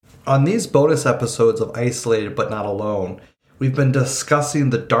On these bonus episodes of Isolated But Not Alone, we've been discussing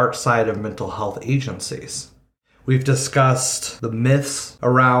the dark side of mental health agencies. We've discussed the myths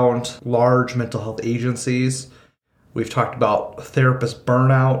around large mental health agencies. We've talked about therapist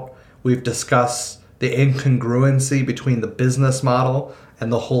burnout. We've discussed the incongruency between the business model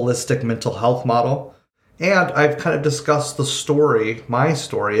and the holistic mental health model. And I've kind of discussed the story, my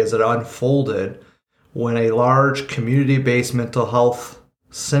story, as it unfolded when a large community-based mental health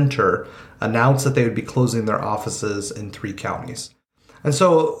center announced that they would be closing their offices in 3 counties. And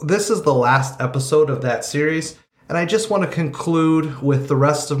so this is the last episode of that series, and I just want to conclude with the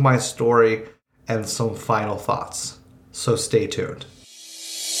rest of my story and some final thoughts. So stay tuned.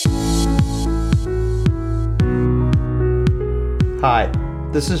 Hi,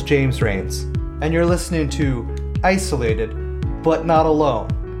 this is James Rains, and you're listening to Isolated But Not Alone,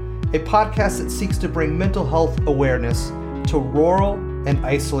 a podcast that seeks to bring mental health awareness to rural and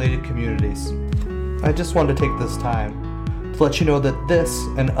isolated communities. I just wanted to take this time to let you know that this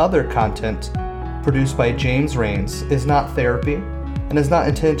and other content produced by James Rains is not therapy and is not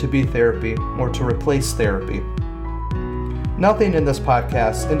intended to be therapy or to replace therapy. Nothing in this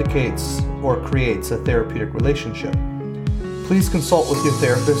podcast indicates or creates a therapeutic relationship. Please consult with your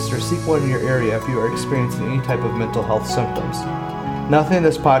therapist or seek one in your area if you are experiencing any type of mental health symptoms. Nothing in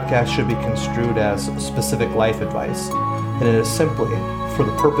this podcast should be construed as specific life advice, and it is simply for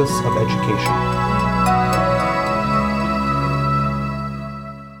the purpose of education.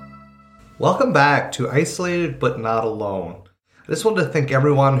 Welcome back to Isolated But Not Alone. I just wanted to thank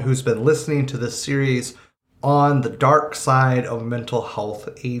everyone who's been listening to this series on the dark side of mental health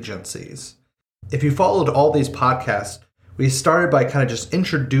agencies. If you followed all these podcasts, we started by kind of just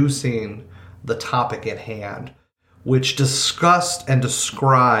introducing the topic at hand, which discussed and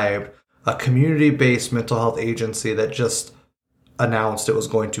described a community-based mental health agency that just announced it was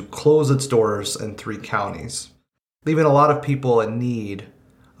going to close its doors in 3 counties, leaving a lot of people in need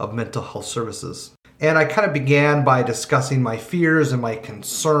of mental health services. And I kind of began by discussing my fears and my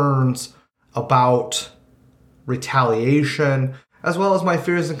concerns about retaliation, as well as my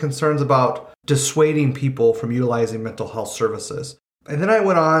fears and concerns about dissuading people from utilizing mental health services. And then I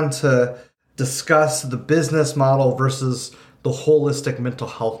went on to discuss the business model versus the holistic mental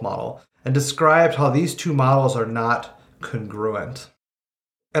health model, and described how these 2 models are not congruent.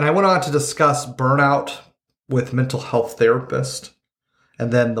 And I went on to discuss burnout with mental health therapists,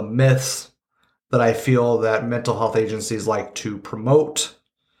 and then the myths that I feel that mental health agencies like to promote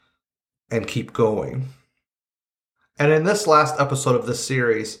and keep going. And in this last episode of this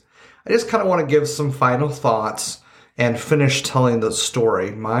series, I just kind of want to give some final thoughts and finish telling the story,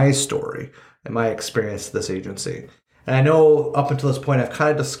 my story, and my experience at this agency. And I know up until this point, I've kind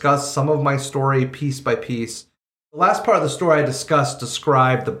of discussed some of my story piece by piece. The last part of the story I discussed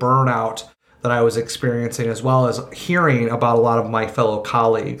described the burnout that I was experiencing, as well as hearing about a lot of my fellow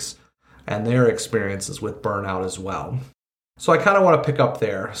colleagues and their experiences with burnout as well. So I kind of want to pick up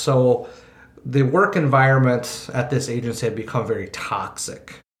there. So the work environment at this agency had become very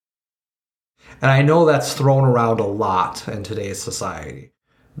toxic. And I know that's thrown around a lot in today's society,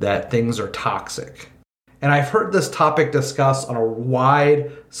 that things are toxic. And I've heard this topic discussed on a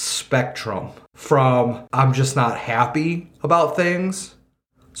wide spectrum, from I'm just not happy about things,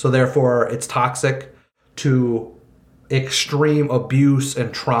 so therefore it's toxic, to extreme abuse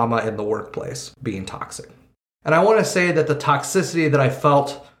and trauma in the workplace being toxic. And I want to say that the toxicity that I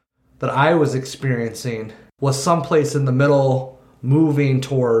felt that I was experiencing was someplace in the middle, moving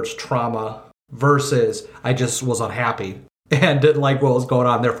towards trauma, versus I just was unhappy and didn't like what was going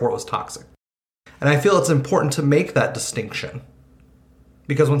on, therefore it was toxic. And I feel it's important to make that distinction,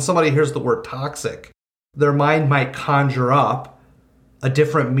 because when somebody hears the word toxic, their mind might conjure up a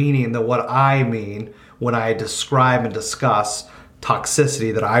different meaning than what I mean when I describe and discuss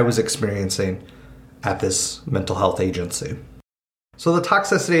toxicity that I was experiencing at this mental health agency. So the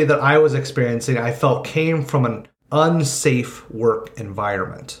toxicity that I was experiencing, I felt came from an unsafe work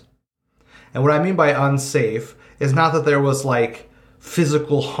environment. And what I mean by unsafe is not that there was like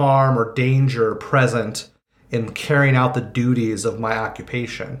physical harm or danger present in carrying out the duties of my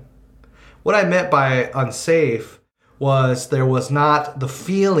occupation. What I meant by unsafe was there was not the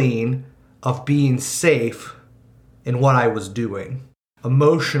feeling of being safe in what I was doing,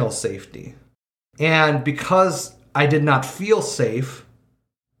 emotional safety. And because I did not feel safe,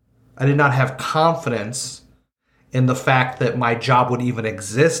 I did not have confidence in the fact that my job would even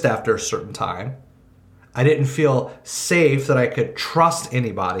exist after a certain time. I didn't feel safe that I could trust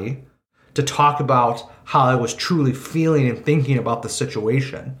anybody to talk about how I was truly feeling and thinking about the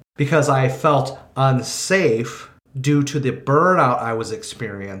situation. Because I felt unsafe, due to the burnout I was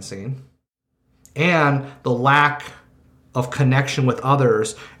experiencing and the lack of connection with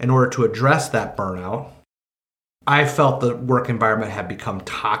others in order to address that burnout, I felt the work environment had become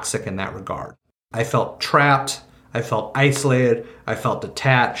toxic in that regard. I felt trapped, I felt isolated, I felt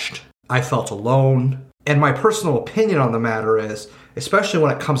detached, I felt alone. And my personal opinion on the matter is, especially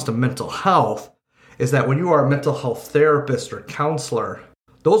when it comes to mental health, is that when you are a mental health therapist or counselor,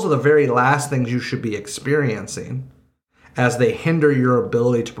 those are the very last things you should be experiencing as they hinder your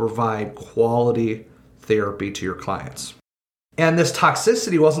ability to provide quality therapy to your clients. And this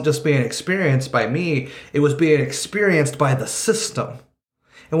toxicity wasn't just being experienced by me, it was being experienced by the system.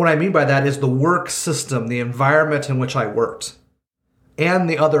 And what I mean by that is the work system, the environment in which I worked, and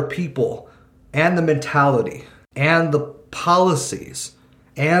the other people, and the mentality, and the policies,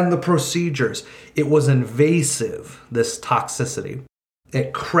 and the procedures. It was invasive, this toxicity.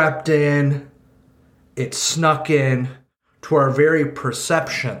 It crept in, it snuck in to our very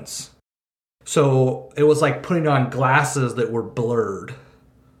perceptions. So it was like putting on glasses that were blurred.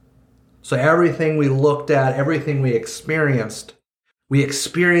 So everything we looked at, everything we experienced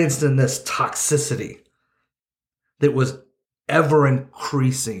in this toxicity that was ever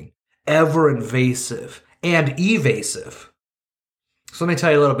increasing, ever invasive, and evasive. So let me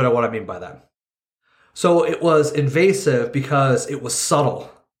tell you a little bit of what I mean by that. So it was invasive because it was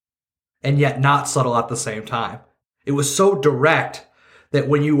subtle and yet not subtle at the same time. It was so direct that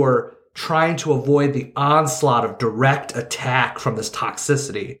when you were trying to avoid the onslaught of direct attack from this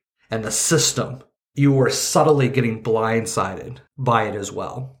toxicity and the system, you were subtly getting blindsided by it as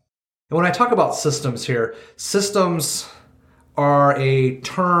well. And when I talk about systems here, systems are a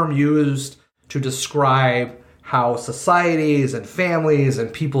term used to describe how societies and families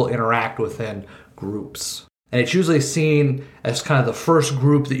and people interact within groups. And it's usually seen as kind of the first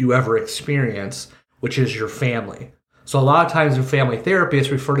group that you ever experience, which is your family. So a lot of times in family therapy, it's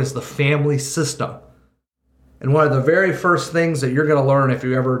referred to as the family system. And one of the very first things that you're going to learn if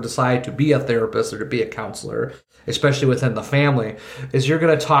you ever decide to be a therapist or to be a counselor, especially within the family, is you're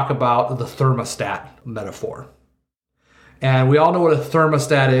going to talk about the thermostat metaphor. And we all know what a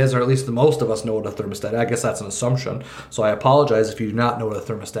thermostat is, or at least the most of us know what a thermostat is. I guess that's an assumption, so I apologize if you do not know what a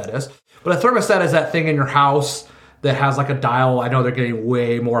thermostat is. But a thermostat is that thing in your house that has like a dial. I know they're getting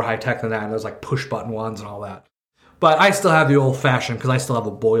way more high-tech than that, and there's like push-button ones and all that. But I still have the old-fashioned because I still have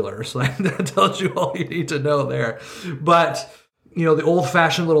a boiler, so that tells you all you need to know there. But, you know, the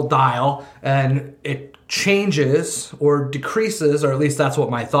old-fashioned little dial, and it changes or decreases, or at least that's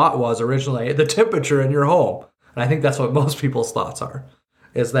what my thought was originally, the temperature in your home. And I think that's what most people's thoughts are,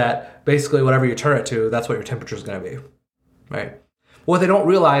 is that basically whatever you turn it to, that's what your temperature is going to be, right? What they don't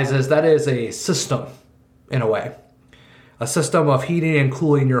realize is that is a system, in a way, a system of heating and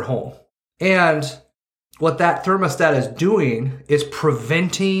cooling your home. And what that thermostat is doing is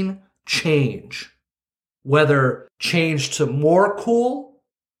preventing change, whether change to more cool,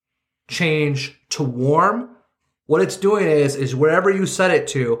 change to warm. What it's doing is wherever you set it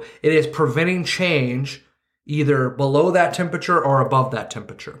to, it is preventing change either below that temperature or above that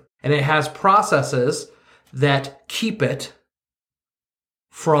temperature. And it has processes that keep it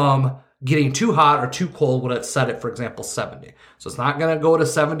from getting too hot or too cold when it's set at, for example, 70. So it's not going to go to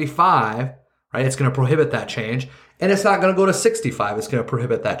 75, right? It's going to prohibit that change. And it's not going to go to 65. It's going to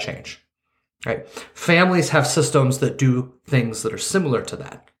prohibit that change, right? Families have systems that do things that are similar to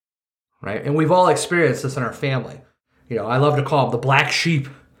that, right? And we've all experienced this in our family. You know, I love to call them the black sheep.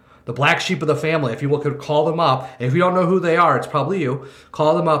 The black sheep of the family. If you could call them up, and if you don't know who they are, it's probably you,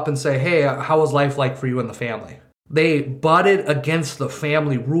 call them up and say, hey, how was life like for you and the family? They butted against the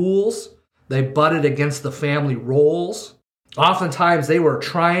family rules. They butted against the family roles. Oftentimes, they were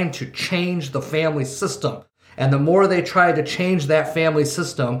trying to change the family system. And the more they tried to change that family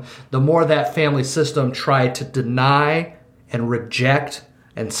system, the more that family system tried to deny and reject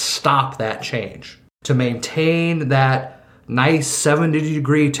and stop that change to maintain that nice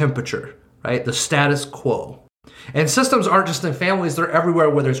 70-degree temperature, right? The status quo. And systems aren't just in families, they're everywhere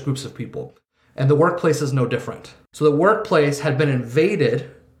where there's groups of people. And the workplace is no different. So the workplace had been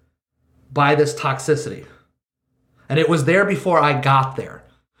invaded by this toxicity. And it was there before I got there.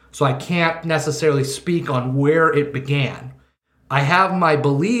 So I can't necessarily speak on where it began. I have my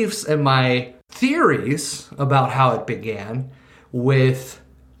beliefs and my theories about how it began with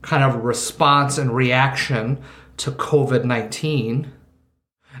kind of response and reaction to COVID-19,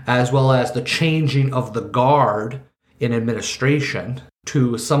 as well as the changing of the guard in administration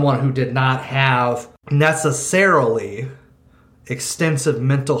to someone who did not have necessarily extensive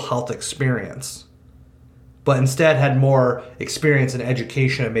mental health experience, but instead had more experience in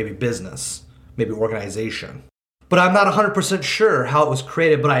education and maybe business, maybe organization. But I'm not 100% sure how it was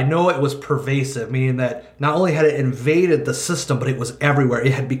created, but I know it was pervasive, meaning that not only had it invaded the system, but it was everywhere.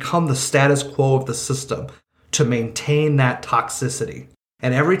 It had become the status quo of the system to maintain that toxicity.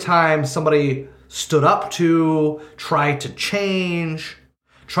 And every time somebody stood up to, tried to change,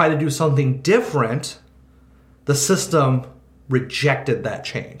 tried to do something different, the system rejected that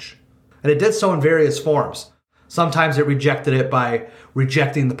change. And it did so in various forms. Sometimes it rejected it by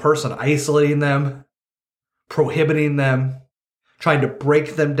rejecting the person, isolating them, prohibiting them, trying to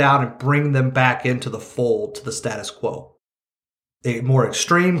break them down and bring them back into the fold to the status quo. In more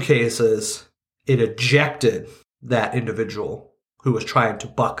extreme cases, it ejected that individual who was trying to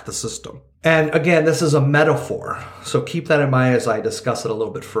buck the system. And again, this is a metaphor, so keep that in mind as I discuss it a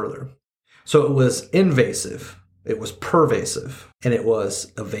little bit further. So it was invasive, it was pervasive, and it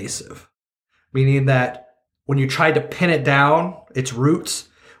was evasive, meaning that when you tried to pin it down, its roots,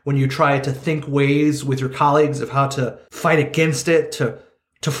 when you try to think ways with your colleagues of how to fight against it,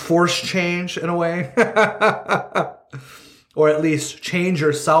 to force change in a way, or at least change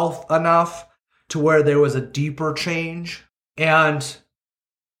yourself enough to where there was a deeper change. And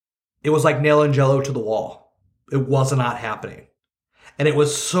it was like nailing Jell-O to the wall. It was not happening. And it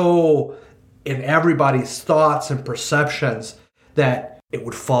was so in everybody's thoughts and perceptions that it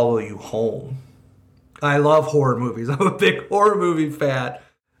would follow you home. I love horror movies. I'm a big horror movie fan.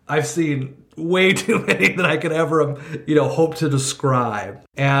 I've seen way too many that I could ever, hope to describe.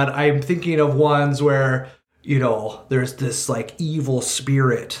 And I'm thinking of ones where, there's this like evil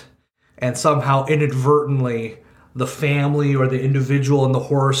spirit and somehow inadvertently the family or the individual in the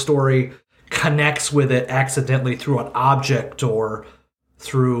horror story connects with it accidentally through an object or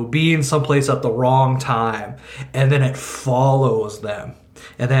through being someplace at the wrong time. And then it follows them.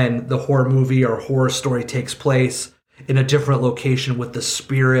 And then the horror movie or horror story takes place in a different location with the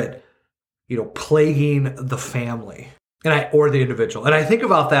spirit, plaguing the family or the individual. And I think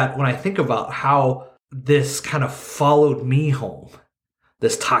about that when I think about how this kind of followed me home,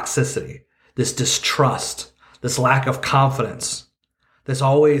 this toxicity, this distrust, this lack of confidence, this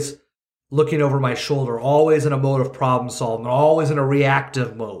always looking over my shoulder, always in a mode of problem solving, always in a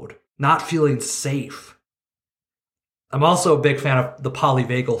reactive mode, not feeling safe. I'm also a big fan of the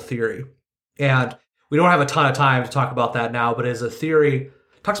polyvagal theory. And we don't have a ton of time to talk about that now, but as a theory,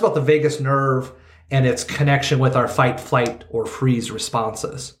 it talks about the vagus nerve and its connection with our fight, flight, or freeze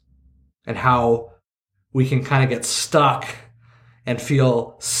responses, and how we can kind of get stuck and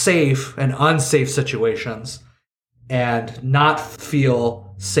feel safe in unsafe situations and not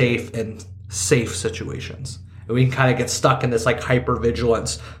feel safe in safe situations. And we can kind of get stuck in this like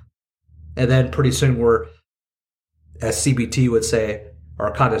hypervigilance. And then pretty soon we're, as CBT would say, or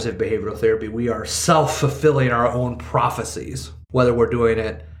cognitive behavioral therapy, we are self-fulfilling our own prophecies, whether we're doing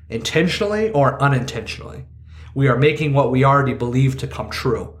it intentionally or unintentionally. We are making what we already believe to come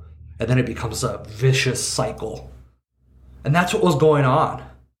true, and then it becomes a vicious cycle. And that's what was going on,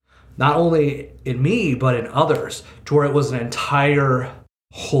 not only in me, but in others, to where it was an entire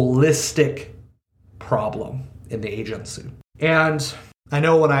holistic problem in the agency. And I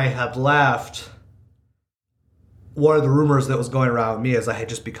know when I had left, one of the rumors that was going around with me is I had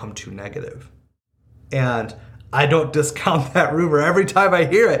just become too negative. And I don't discount that rumor. Every time I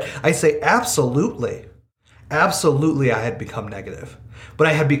hear it, I say, absolutely. Absolutely, I had become negative. But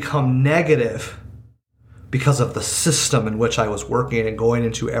I had become negative because of the system in which I was working and going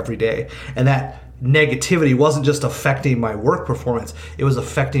into every day. And that negativity wasn't just affecting my work performance, it was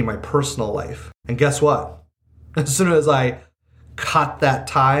affecting my personal life. And guess what? As soon as I cut that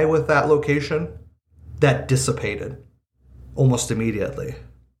tie with that location, that dissipated almost immediately.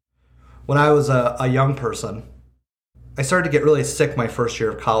 When I was a young person, I started to get really sick my first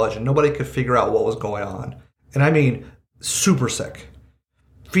year of college, and nobody could figure out what was going on. And I mean, super sick.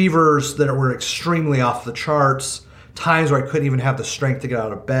 Fevers that were extremely off the charts, times where I couldn't even have the strength to get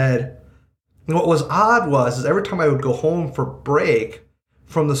out of bed. And what was odd was every time I would go home for break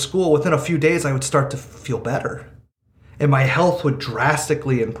from the school, within a few days I would start to feel better. And my health would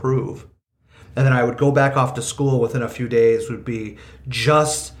drastically improve. And then I would go back off to school within a few days, would be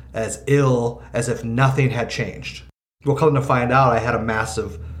just as ill as if nothing had changed. Well, come to find out, I had a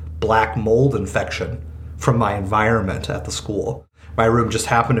massive black mold infection from my environment at the school. My room just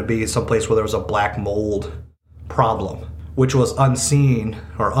happened to be someplace where there was a black mold problem, which was unseen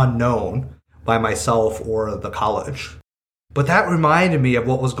or unknown by myself or the college. But that reminded me of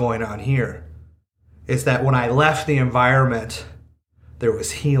what was going on here, is that when I left the environment, there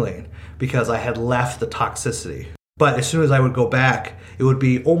was healing because I had left the toxicity. But as soon as I would go back, it would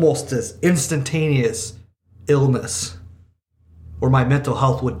be almost as instantaneous illness, or my mental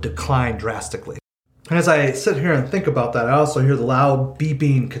health would decline drastically. And as I sit here and think about that, I also hear the loud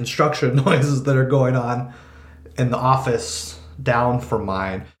beeping construction noises that are going on in the office down from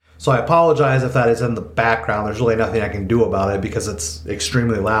mine. So I apologize if that is in the background. There's really nothing I can do about it because it's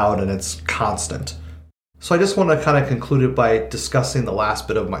extremely loud and it's constant. So I just want to kind of conclude it by discussing the last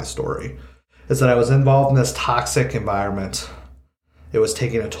bit of my story, is that I was involved in this toxic environment. It was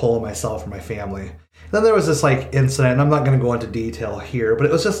taking a toll on myself and my family. And then there was this incident, and I'm not going to go into detail here, but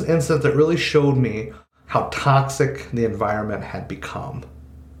it was just an incident that really showed me how toxic the environment had become.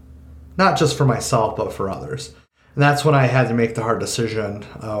 Not just for myself, but for others. And that's when I had to make the hard decision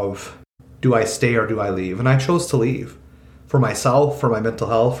of, do I stay or do I leave? And I chose to leave. For myself, for my mental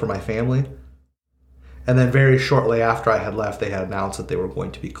health, for my family. And then very shortly after I had left, they had announced that they were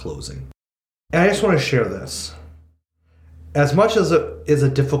going to be closing. And I just want to share this. As much as it is a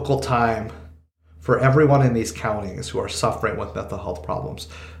difficult time for everyone in these counties who are suffering with mental health problems,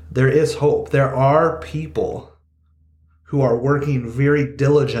 there is hope. There are people who are working very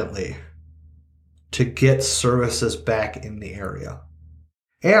diligently to get services back in the area.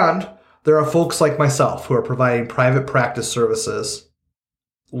 And there are folks like myself who are providing private practice services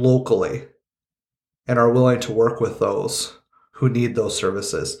locally and are willing to work with those who need those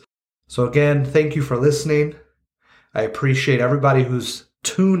services. So again, thank you for listening. I appreciate everybody who's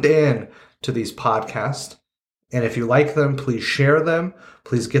tuned in to these podcasts. And if you like them, please share them.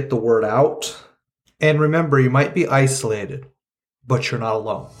 Please get the word out. And remember, you might be isolated, but you're not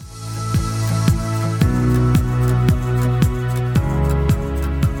alone.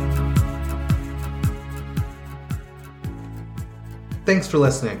 Thanks for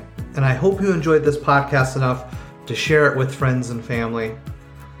listening. And I hope you enjoyed this podcast enough to share it with friends and family.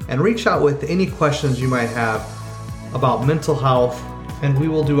 And reach out with any questions you might have about mental health, and we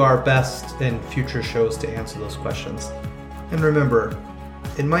will do our best in future shows to answer those questions. And remember,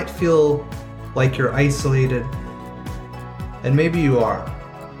 it might feel like you're isolated, and maybe you are,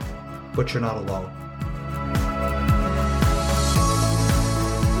 but you're not alone.